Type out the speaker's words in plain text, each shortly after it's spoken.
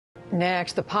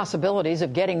Next, the possibilities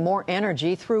of getting more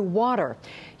energy through water.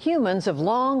 Humans have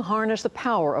long harnessed the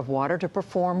power of water to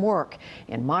perform work.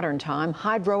 In modern time,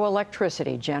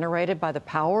 hydroelectricity generated by the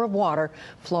power of water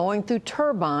flowing through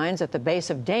turbines at the base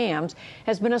of dams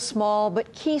has been a small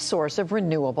but key source of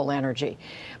renewable energy.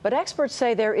 But experts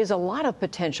say there is a lot of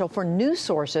potential for new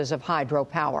sources of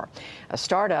hydropower. A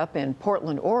startup in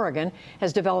Portland, Oregon,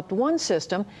 has developed one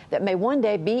system that may one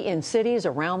day be in cities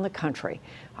around the country.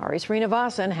 Hari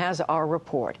Srinivasan has our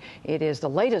report. It is the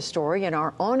latest story in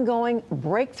our ongoing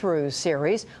Breakthroughs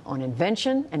series on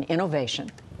invention and innovation.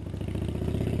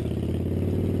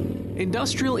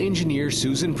 Industrial engineer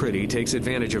Susan Pretty takes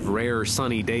advantage of rare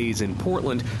sunny days in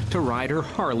Portland to ride her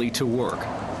Harley to work.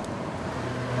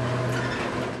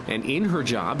 And in her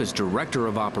job as Director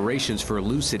of Operations for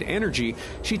Lucid Energy,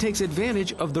 she takes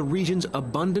advantage of the region's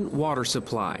abundant water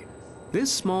supply. This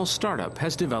small startup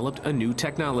has developed a new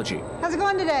technology. How's it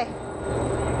going today?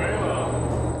 Very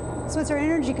well. So what's our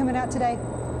energy coming out today?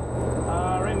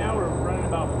 Right now we're running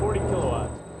about 40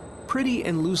 kilowatts. Pretty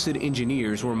and Lucid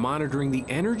engineers were monitoring the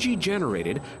energy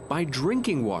generated by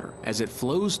drinking water as it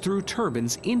flows through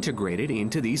turbines integrated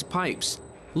into these pipes.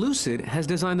 Lucid has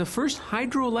designed the first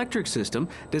hydroelectric system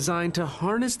designed to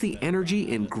harness the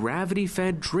energy in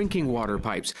gravity-fed drinking water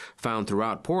pipes found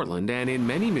throughout Portland and in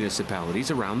many municipalities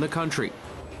around the country.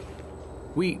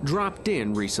 We dropped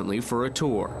in recently for a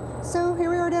tour. So here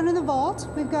we are down in the vault.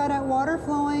 We've got water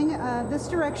flowing this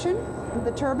direction.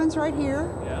 The turbines right here.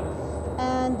 Yeah.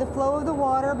 And the flow of the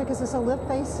water, because it's a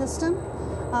lift-based system,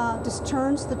 just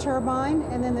turns the turbine,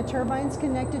 and then the turbine's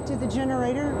connected to the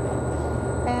generator.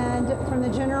 And from the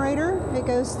generator, it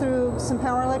goes through some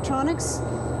power electronics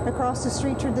across the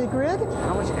street to the grid.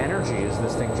 How much energy is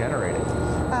this thing generating?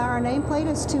 Our nameplate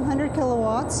is 200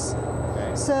 kilowatts.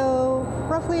 Okay. So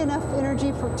roughly enough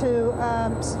energy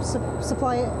to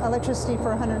supply electricity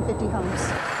for 150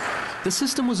 homes. The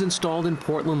system was installed in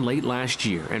Portland late last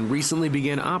year and recently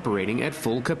began operating at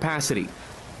full capacity.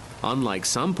 Unlike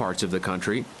some parts of the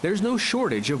country, there's no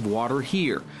shortage of water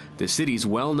here. The city's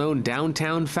well-known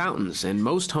downtown fountains and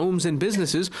most homes and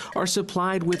businesses are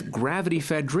supplied with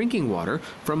gravity-fed drinking water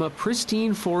from a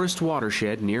pristine forest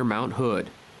watershed near Mount Hood.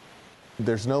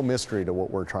 There's no mystery to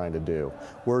what we're trying to do.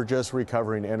 We're just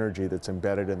recovering energy that's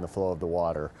embedded in the flow of the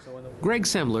water. Greg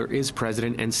Semler is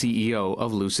president and CEO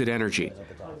of Lucid Energy.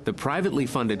 The privately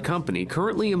funded company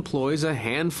currently employs a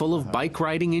handful of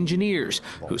bike-riding engineers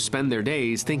who spend their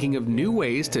days thinking of new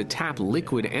ways to tap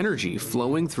liquid energy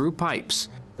flowing through pipes.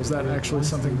 Is that actually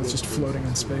something that's just floating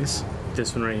in space?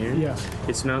 This one right here? Yeah.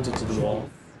 It's mounted to the wall.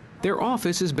 Their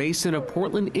office is based in a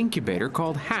Portland incubator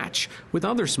called Hatch, with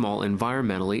other small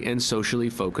environmentally and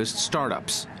socially focused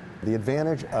startups. The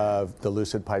advantage of the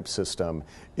Lucid pipe system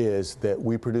is that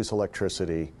we produce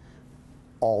electricity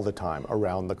all the time,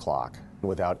 around the clock,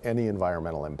 without any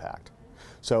environmental impact.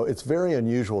 So it's very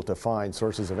unusual to find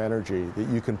sources of energy that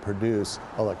you can produce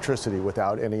electricity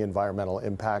without any environmental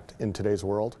impact in today's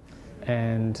world.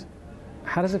 And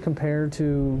how does it compare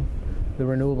to the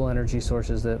renewable energy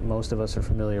sources that most of us are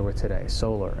familiar with today,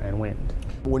 solar and wind?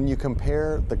 When you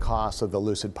compare the cost of the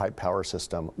Lucid pipe power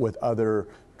system with other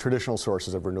traditional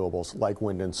sources of renewables like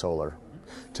wind and solar,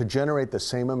 to generate the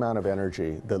same amount of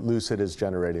energy that Lucid is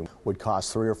generating would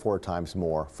cost 3 or 4 times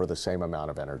more for the same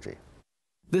amount of energy.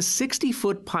 The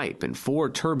 60-foot pipe and 4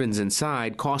 turbines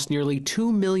inside cost nearly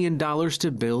 $2 million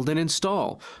to build and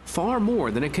install, far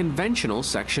more than a conventional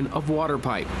section of water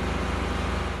pipe.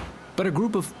 But a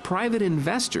group of private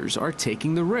investors are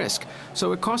taking the risk,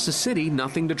 so it costs the city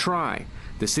nothing to try.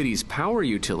 The city's power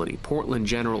utility, Portland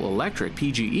General Electric,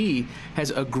 PGE,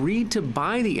 has agreed to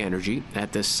buy the energy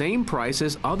at the same price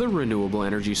as other renewable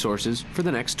energy sources for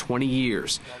the next 20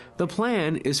 years. The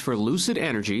plan is for Lucid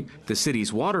Energy, the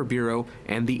city's water bureau,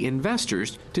 and the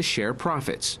investors to share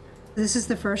profits. This is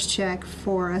the first check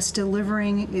for us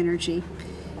delivering energy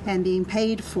and being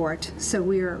paid for it, so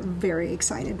we are very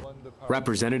excited.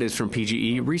 Representatives from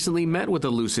PGE recently met with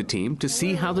the Lucid team to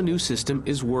see how the new system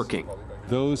is working.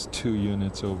 Those 2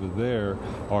 units over there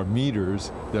are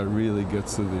meters that really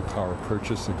gets to the power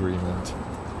purchase agreement,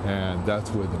 and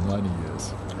that's where the money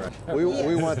is.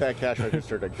 We want that cash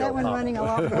register to go That one running a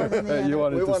lot more than the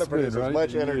other. We want to produce as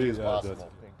much energy as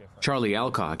possible. Charlie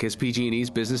Alcock is PG&E's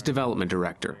business development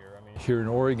director. Here in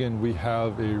Oregon, we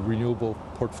have a renewable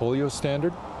portfolio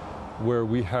standard where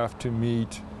we have to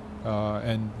meet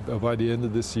and by the end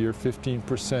of this year,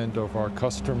 15% of our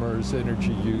customers'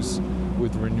 energy use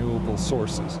with renewable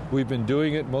sources. We've been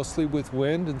doing it mostly with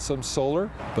wind and some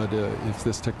solar, but if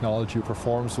this technology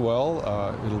performs well,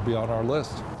 it'll be on our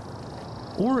list.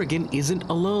 Oregon isn't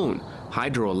alone.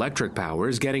 Hydroelectric power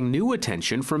is getting new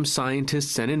attention from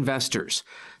scientists and investors.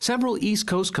 Several East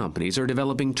Coast companies are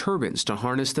developing turbines to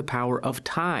harness the power of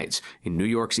tides in New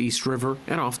York's East River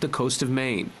and off the coast of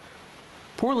Maine.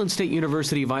 Portland State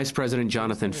University Vice President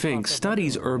Jonathan Fink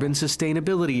studies urban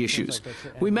sustainability issues.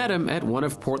 We met him at one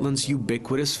of Portland's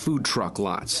ubiquitous food truck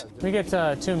lots. We get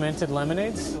 2 minted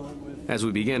lemonades. As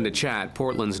we began to chat,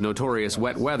 Portland's notorious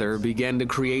wet weather began to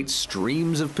create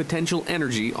streams of potential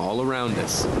energy all around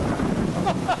us.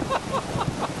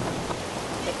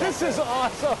 This is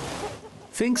awesome.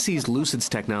 Fink sees Lucid's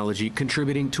technology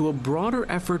contributing to a broader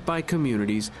effort by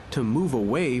communities to move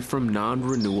away from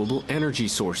non-renewable energy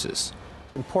sources.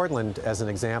 In Portland, as an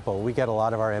example, we get a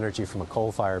lot of our energy from a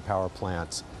coal-fired power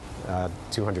plant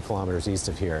 200 kilometers east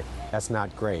of here. That's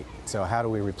not great. So how do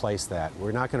we replace that?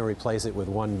 We're not going to replace it with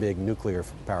one big nuclear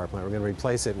power plant. We're going to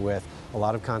replace it with a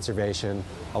lot of conservation,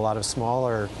 a lot of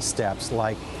smaller steps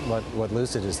like what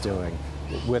Lucid is doing,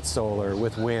 with solar,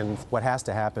 with wind. What has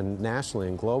to happen nationally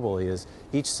and globally is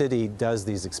each city does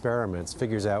these experiments,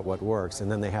 figures out what works, and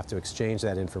then they have to exchange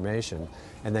that information.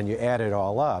 And then you add it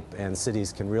all up, and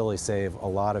cities can really save a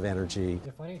lot of energy.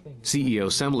 CEO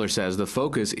Semler says the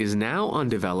focus is now on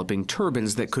developing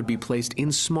turbines that could be placed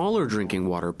in smaller drinking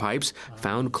water pipes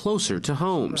found closer to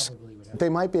homes. They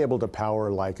might be able to power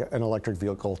like an electric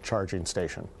vehicle charging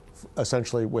station,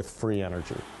 essentially with free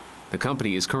energy. The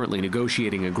company is currently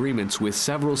negotiating agreements with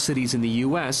several cities in the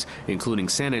U.S., including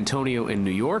San Antonio and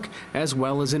New York, as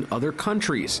well as in other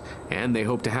countries. And they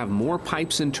hope to have more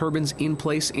pipes and turbines in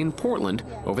place in Portland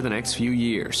over the next few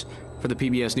years. For the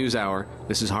PBS NewsHour,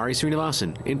 this is Hari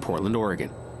Srinivasan in Portland, Oregon.